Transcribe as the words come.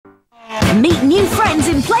Meet new friends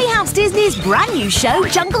in Playhouse Disney's brand new show,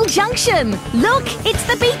 Jungle Junction. Look, it's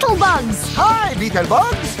the Beetlebugs. Hi,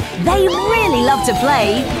 Beetlebugs. They really love to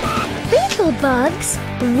play. Beetlebugs,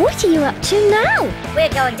 what are you up to now? We're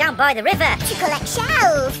going down by the river to collect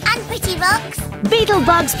shells and pretty rocks.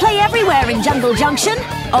 Beetlebugs play everywhere in Jungle Junction.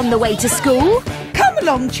 On the way to school. Come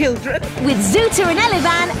along, children. With Zoota and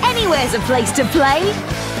Elivan, anywhere's a place to play.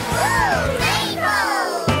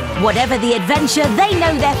 Whatever the adventure, they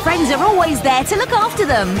know their friends are always there to look after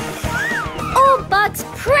them. All bugs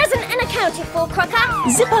present and accounted for,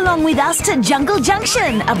 Crocker. Zip along with us to Jungle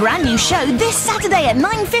Junction, a brand new show this Saturday at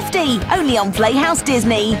 9:50, only on Playhouse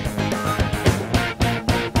Disney.